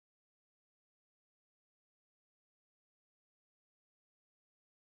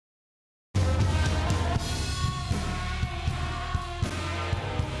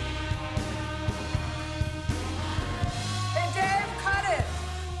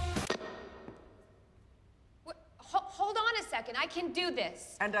and I can do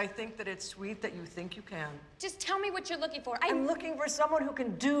this. And I think that it's sweet that you think you can. Just tell me what you're looking for. I'm looking for someone who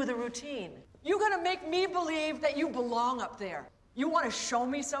can do the routine. You're gonna make me believe that you belong up there. You want to show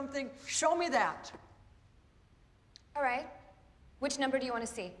me something? Show me that. All right. Which number do you want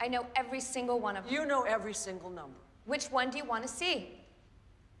to see? I know every single one of them. You know every single number. Which one do you want to see?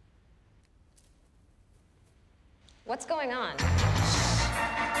 What's going on?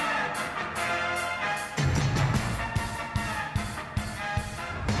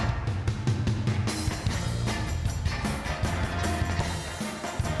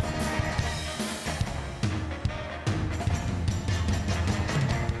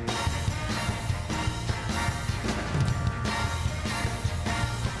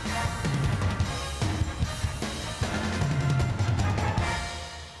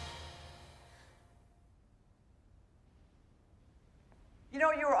 You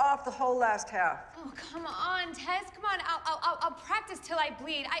know, you were off the whole last half. Oh, come on, Tess. Come on. I'll practice till I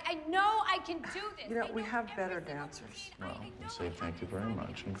bleed. I know I can do this. You know, we have better dancers. Well, we'll say thank you very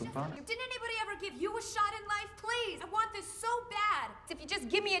much and goodbye. Didn't anybody ever give you a shot in life? Please. I want this so bad. If you just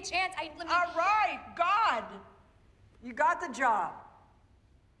give me a chance, let me... All right, God. You got the job.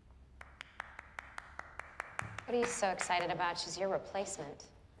 What are you so excited about? She's your replacement.